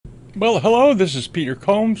Well, hello, this is Peter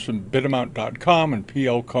Combs from BidAmount.com and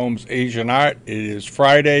P.L. Combs Asian Art. It is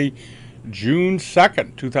Friday, June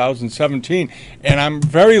 2nd, 2017, and I'm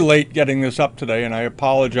very late getting this up today, and I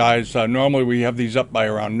apologize. Normally we have these up by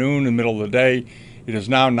around noon in the middle of the day. It is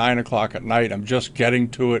now 9 o'clock at night. I'm just getting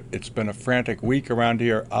to it. It's been a frantic week around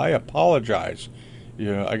here. I apologize.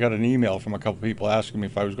 I got an email from a couple people asking me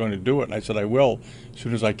if I was going to do it, and I said I will as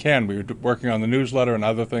soon as I can. We were working on the newsletter and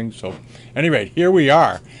other things, so anyway, here we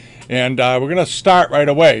are. And we're going to start right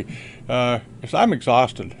away because I'm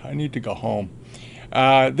exhausted. I need to go home.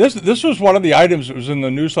 This was one of the items that was in the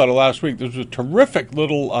newsletter last week. This was a terrific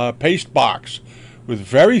little paste box with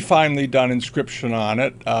very finely done inscription on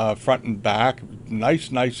it, front and back.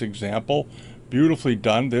 Nice example. Beautifully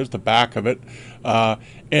done. There's the back of it.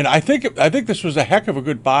 And I think this was a heck of a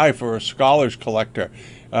good buy for a scholar's collector.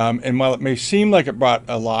 And while it may seem like it brought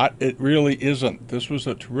a lot, it really isn't. This was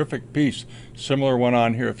a terrific piece. Similar one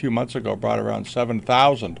on here a few months ago brought around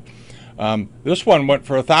 $7,000. This one went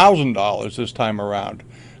for $1,000 this time around.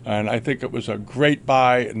 And I think it was a great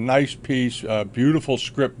buy, nice piece, beautiful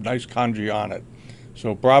script, nice kanji on it.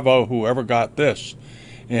 So bravo whoever got this.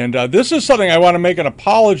 And this is something I want to make an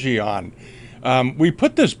apology on. We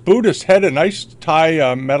put this Buddhist head, a nice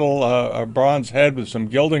Thai metal bronze head with some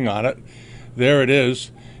gilding on it. There it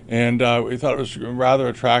is. And we thought it was rather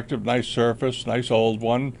attractive, nice surface, nice old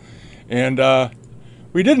one. And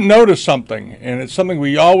we didn't notice something, and it's something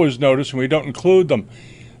we always notice and we don't include them.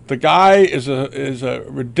 The guy is a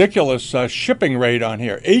ridiculous shipping rate on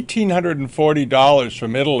here, $1,840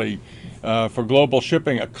 from Italy for global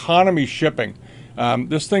shipping, economy shipping.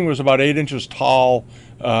 This thing was about 8 inches tall.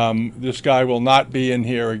 This guy will not be in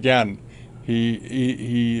here again.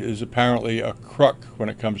 He is apparently a crook when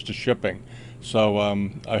it comes to shipping. So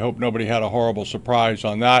I hope nobody had a horrible surprise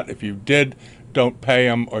on that. If you did, don't pay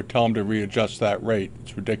him or tell him to readjust that rate.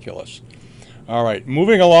 It's ridiculous. All right,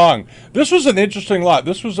 moving along. This was an interesting lot.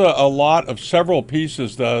 This was a lot of several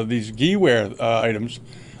pieces, these giware items.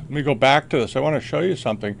 Let me go back to this. I want to show you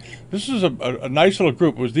something. This is a nice little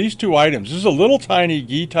group. It was these two items. This is a little tiny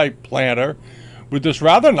gi-type planter with this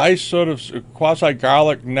rather nice sort of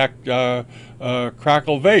quasi-garlic neck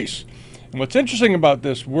crackle vase. And what's interesting about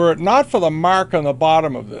this, were it not for the mark on the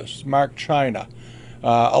bottom of this, marked China,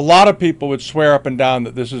 a lot of people would swear up and down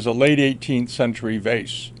that this is a late 18th century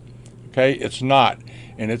vase. Okay, it's not.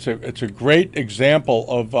 And it's a great example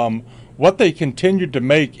of what they continued to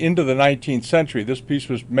make into the 19th century. This piece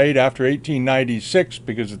was made after 1896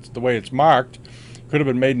 because it's the way it's marked. Could have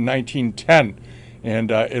been made in 1910.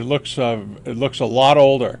 And it looks a lot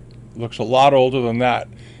older. It looks a lot older than that.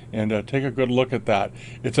 And take a good look at that.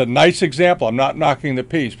 It's a nice example. I'm not knocking the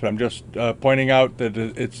piece, but I'm just pointing out that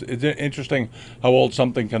it's interesting how old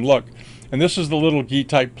something can look. And this is the little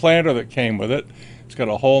gi-type planter that came with it. It's got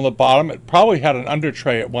a hole in the bottom. It probably had an under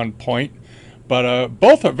tray at one point. But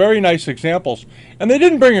both are very nice examples. And they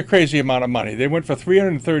didn't bring a crazy amount of money. They went for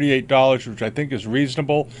 $338, which I think is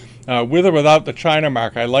reasonable. With or without the China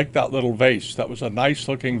mark, I like that little vase. That was a nice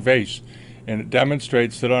looking vase. And it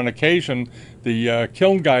demonstrates that on occasion, the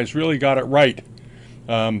kiln guys really got it right,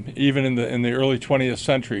 even in the early 20th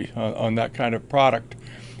century on that kind of product.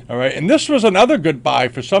 All right, and this was another good buy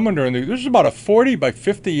for someone during the. This is about a 40 by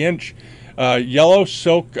 50 inch yellow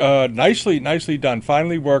silk, nicely done,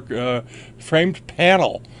 finely worked framed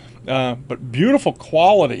panel, but beautiful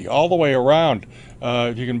quality all the way around.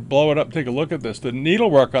 If you can blow it up, take a look at this. The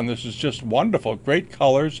needlework on this is just wonderful, great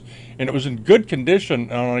colors, and it was in good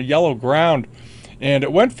condition on a yellow ground. And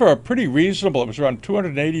it went for a pretty reasonable, it was around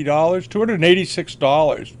 $280,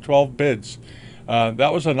 $286, 12 bids.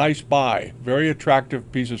 That was a nice buy, very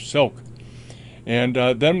attractive piece of silk. And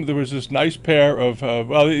then there was this nice pair of,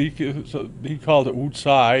 well, he called it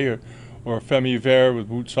Wucai or Famille with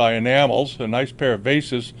Wucai enamels, a nice pair of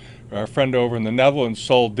vases. Our friend over in the Netherlands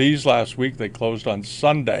sold these last week. They closed on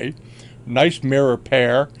Sunday. Nice mirror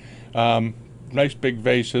pair, nice big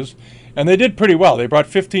vases. And they did pretty well. They brought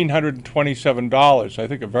 $1,527, I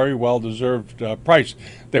think a very well-deserved price.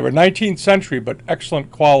 They were 19th century, but excellent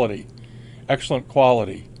quality. Excellent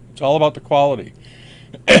quality. It's all about the quality.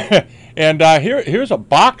 And here's a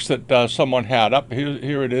box that someone had up.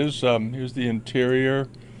 Here it is. Here's the interior.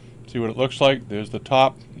 See what it looks like. There's the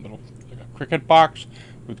top, little like a cricket box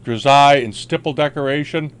with grisaille and stipple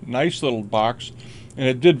decoration. Nice little box. And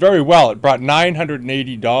it did very well. It brought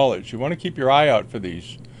 $980. You want to keep your eye out for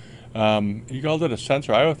these. He called it a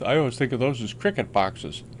sensor. I always think of those as cricket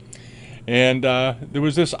boxes. And there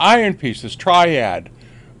was this iron piece, this triad.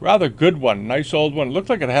 Rather good one, nice old one. It looked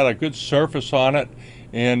like it had a good surface on it.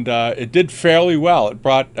 And it did fairly well. It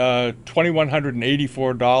brought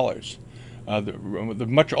 $2,184. The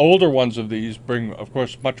much older ones of these bring, of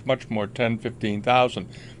course, much more, 10, 15,000.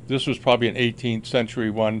 This was probably an 18th century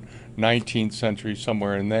one, 19th century,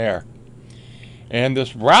 somewhere in there. And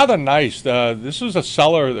this rather nice, this is a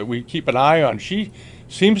seller that we keep an eye on. She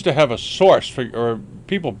seems to have a source for, or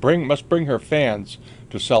people must bring her fans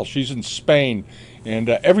to sell. She's in Spain, and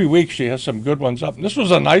every week she has some good ones up. And this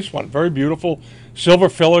was a nice one, very beautiful, silver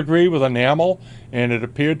filigree with enamel, and it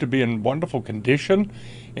appeared to be in wonderful condition,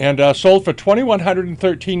 and sold for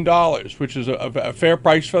 $2,113, which is a fair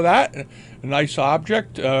price for that. A nice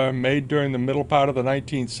object, made during the middle part of the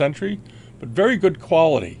 19th century, but very good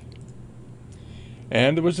quality.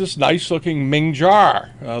 And there was this nice-looking Ming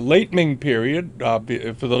jar, late Ming period.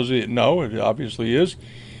 For those of you that know, it obviously is.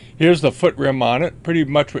 Here's the foot rim on it, pretty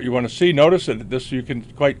much what you want to see. Notice that this, you can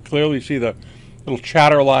quite clearly see the little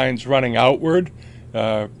chatter lines running outward.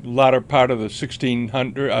 Latter part of the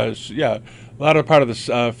 1600s, latter part of the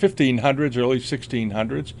 1500s, early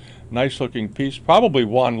 1600s. Nice-looking piece, probably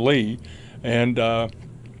Wan Li, and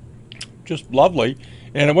just lovely.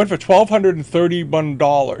 And it went for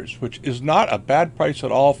 $1,231, which is not a bad price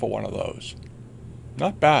at all for one of those.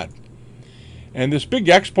 Not bad. And this big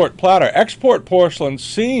export platter, export porcelain,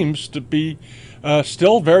 seems to be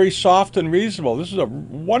still very soft and reasonable. This is a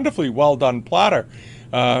wonderfully well done platter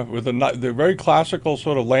with the very classical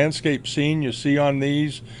sort of landscape scene you see on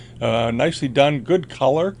these. Nicely done, good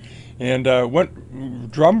color, and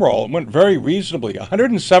drum roll, it went very reasonably,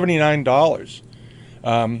 $179.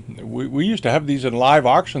 We used to have these in live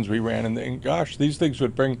auctions we ran, and gosh, these things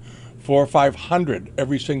would bring 400 or 500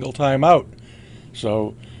 every single time out.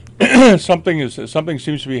 So something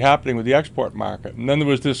seems to be happening with the export market. And then there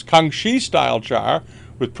was this Kangxi style jar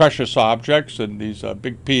with precious objects and these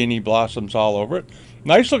big peony blossoms all over it.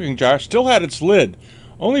 Nice looking jar, still had its lid.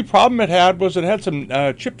 Only problem it had was it had some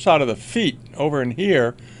chips out of the feet over in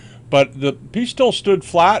here, but the piece still stood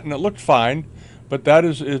flat and it looked fine. But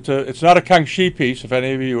it's not a Kangxi piece. If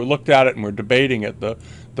any of you looked at it and were debating it, the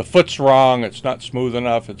foot's wrong. It's not smooth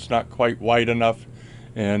enough. It's not quite white enough,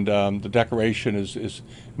 and the decoration is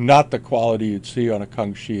not the quality you'd see on a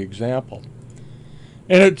Kangxi example.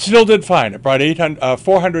 And it still did fine. It brought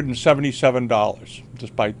 $477,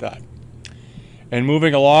 despite that. And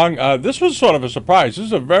moving along, this was sort of a surprise. This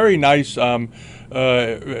is a very nice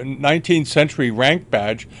 19th century rank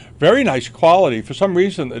badge. Very nice quality. For some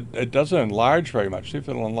reason, it doesn't enlarge very much. See if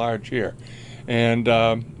it'll enlarge here. And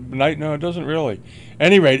no, it doesn't really. At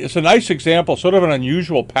any rate, it's a nice example, sort of an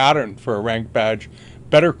unusual pattern for a rank badge.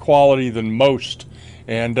 Better quality than most.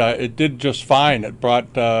 And it did just fine. It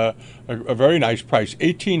brought a very nice price,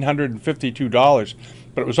 $1,852.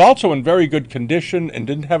 But it was also in very good condition and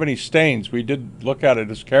didn't have any stains. We did look at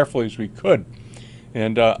it as carefully as we could.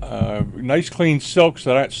 And nice clean silks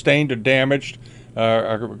that aren't stained or damaged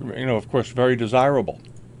are, of course, very desirable.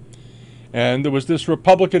 And there was this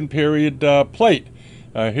Republican period plate.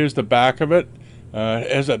 Here's the back of it.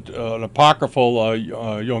 It has an apocryphal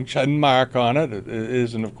Yongchen mark on it. It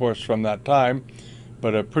isn't, of course, from that time,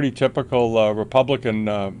 but a pretty typical Republican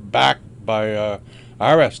back by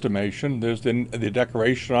our estimation. There's the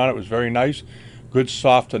decoration on it was very nice. Good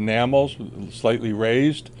soft enamels, slightly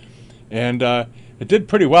raised. And it did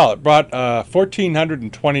pretty well. It brought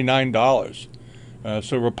 $1,429.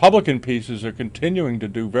 So Republican pieces are continuing to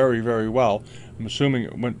do very, very well. I'm assuming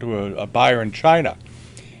it went to a buyer in China.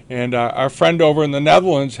 And our friend over in the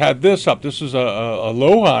Netherlands had this up. This is a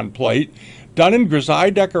Lohan plate done in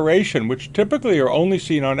grisaille decoration, which typically are only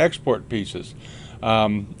seen on export pieces.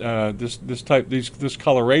 This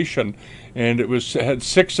coloration, and it had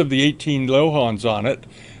 6 of the 18 Lohans on it.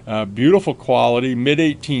 Beautiful quality,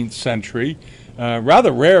 mid-18th century,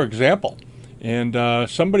 rather rare example. And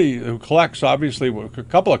somebody who collects, obviously, a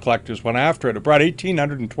couple of collectors went after it. It brought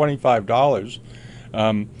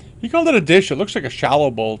 $1,825. He called it a dish. It looks like a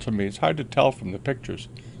shallow bowl to me. It's hard to tell from the pictures.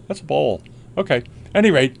 That's a bowl. Okay.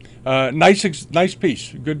 Any rate, nice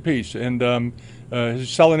piece, good piece. And his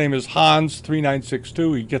seller name is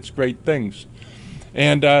Hans3962. He gets great things.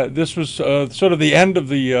 And this was sort of the end of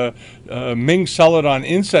the Ming Celadon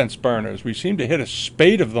incense burners. We seem to hit a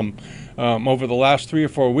spate of them over the last 3 or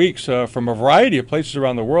 4 weeks from a variety of places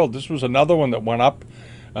around the world. This was another one that went up.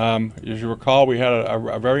 As you recall, we had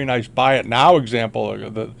a very nice buy it now example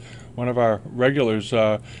that one of our regulars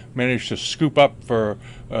managed to scoop up for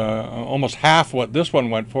almost half what this one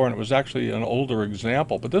went for, and it was actually an older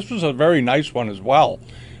example. But this was a very nice one as well,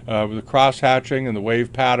 with the cross hatching and the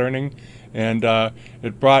wave patterning. And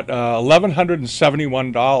it brought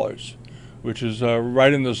 $1,171, which is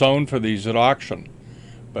right in the zone for these at auction.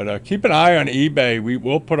 But keep an eye on eBay. We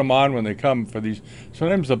will put them on when they come for these.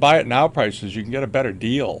 Sometimes the buy it now prices, you can get a better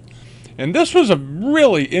deal. And this was a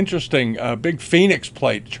really interesting big Phoenix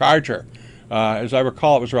plate charger. As I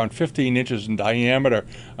recall, it was around 15 inches in diameter.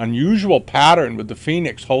 Unusual pattern with the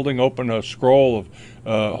Phoenix holding open a scroll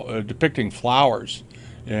of depicting flowers,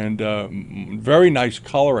 and very nice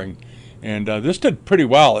coloring. And this did pretty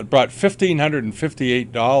well. It brought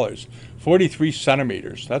 $1,558, 43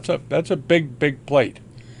 centimeters. That's a big plate,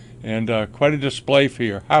 and quite a display for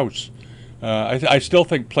your house. I still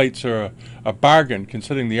think plates are a bargain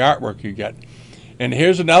considering the artwork you get. And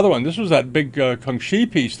here's another one. This was that big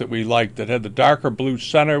Kangxi piece that we liked that had the darker blue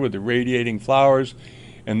center with the radiating flowers,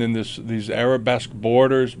 and then these arabesque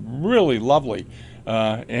borders. Really lovely.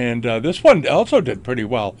 And this one also did pretty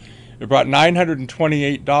well. It brought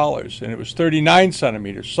 $928, and it was 39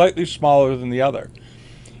 centimeters, slightly smaller than the other.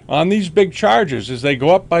 On these big chargers, as they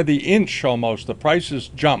go up by the inch almost, the prices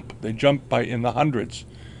jump. They jump by in the hundreds,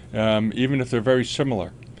 even if they're very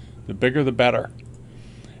similar. The bigger, the better.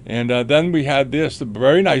 And then we had this, the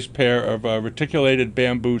very nice pair of reticulated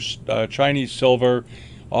bamboo Chinese silver,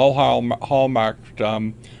 all hallmarked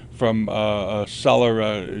from a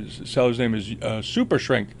seller. Seller's name is Super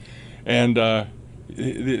Shrink, and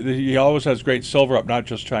he always has great silver up, not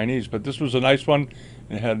just Chinese. But this was a nice one.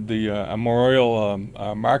 It had the armorial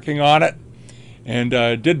marking on it, and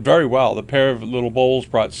did very well. The pair of little bowls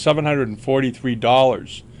brought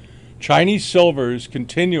 $743. Chinese silver is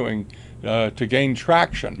continuing to gain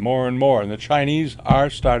traction more and more, and the Chinese are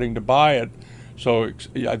starting to buy it. So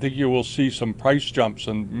I think you will see some price jumps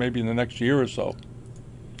maybe in the next year or so.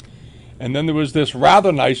 And then there was this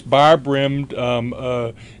rather nice bar-brimmed,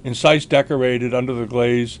 incise decorated under the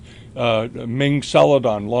glaze Ming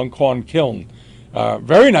Celadon Longquan kiln.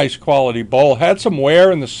 Very nice quality bowl. Had some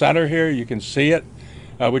wear in the center here. You can see it,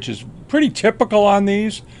 which is pretty typical on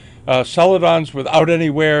these. Celadons without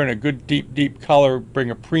any wear and a good deep color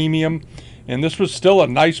bring a premium. And this was still a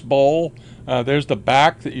nice bowl. There's the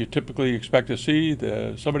back that you typically expect to see.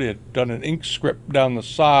 Somebody had done an ink script down the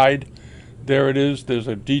side. There it is. There's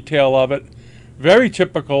a detail of it. Very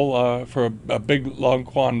typical for a big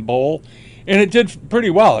Longquan bowl. And it did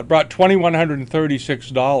pretty well. It brought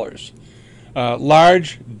 $2,136.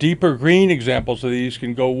 Large, deeper green examples of these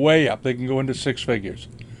can go way up. They can go into six figures.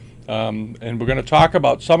 And we're going to talk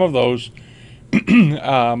about some of those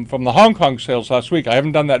from the Hong Kong sales last week. I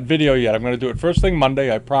haven't done that video yet. I'm going to do it first thing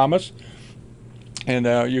Monday, I promise. And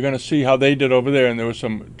you're going to see how they did over there. And there were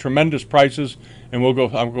some tremendous prices, and I'll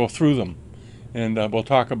go through them, and we'll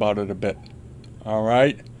talk about it a bit. All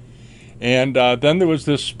right. And then there was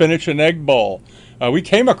this spinach and egg bowl. We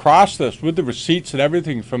came across this with the receipts and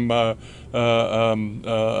everything from a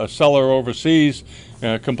seller overseas,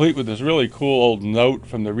 complete with this really cool old note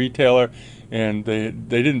from the retailer. And they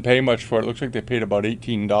didn't pay much for it. It looks like they paid about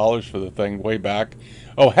 $18 for the thing way back.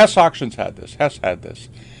 Oh, Hess Auctions had this. Hess had this.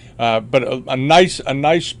 But a nice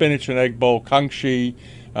spinach and egg bowl, Kangxi.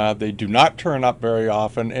 They do not turn up very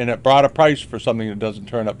often, and it brought a price for something that doesn't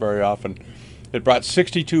turn up very often. It brought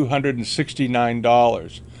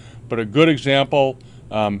 $6,269. But a good example,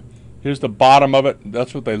 here's the bottom of it.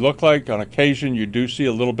 That's what they look like. On occasion, you do see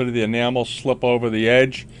a little bit of the enamel slip over the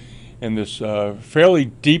edge. And this fairly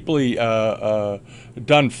deeply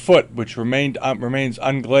done foot, which remains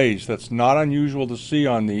unglazed. That's not unusual to see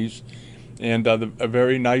on these. And a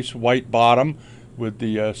very nice white bottom with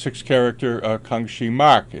the 6-character Kangxi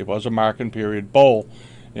mark. It was a mark and period bowl,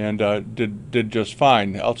 and did just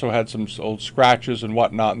fine. It also had some old scratches and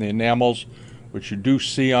whatnot in the enamels, which you do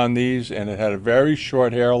see on these, and it had a very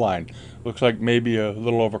short hairline. Looks like maybe a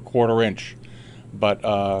little over 1/4 inch. But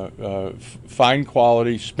fine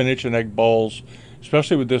quality spinach and egg bowls,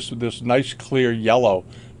 especially with this nice clear yellow,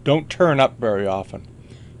 don't turn up very often.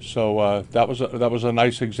 So that was a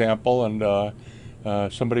nice example, and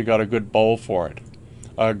somebody got a good bowl for it,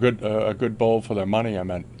 a good bowl for their money, I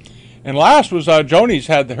meant. And last was Joni's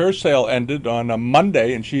had her sale ended on a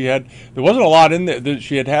Monday, and there wasn't a lot in there.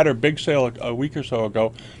 She had her big sale a week or so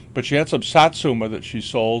ago, but she had some Satsuma that she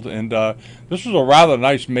sold, and this was a rather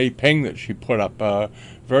nice Mei Ping that she put up.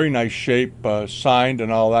 Very nice shape, signed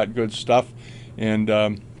and all that good stuff. And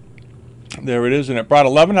there it is, and it brought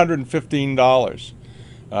 $1,115.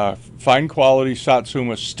 Fine quality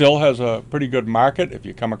Satsuma still has a pretty good market if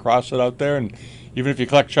you come across it out there, and even if you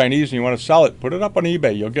collect Chinese and you want to sell it, put it up on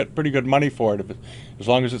eBay. You'll get pretty good money for it as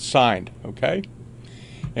long as it's signed, okay?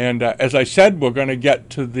 And as I said, we're going to get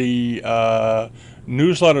to the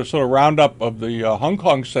newsletter sort of roundup of the Hong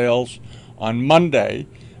Kong sales on Monday.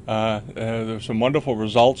 There's some wonderful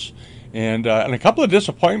results and a couple of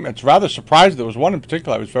disappointments. Rather surprised. There was one in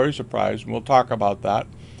particular I was very surprised, and we'll talk about that.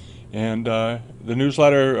 And the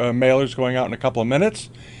newsletter mailer is going out in a couple of minutes.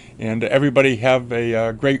 And everybody have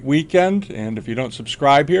a great weekend. And if you don't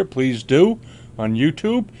subscribe here, please do on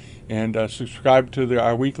YouTube. And subscribe to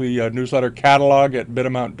our weekly newsletter catalog at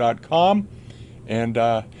BidAmount.com. And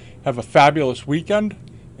have a fabulous weekend.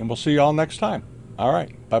 And we'll see you all next time. All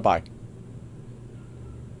right. Bye-bye.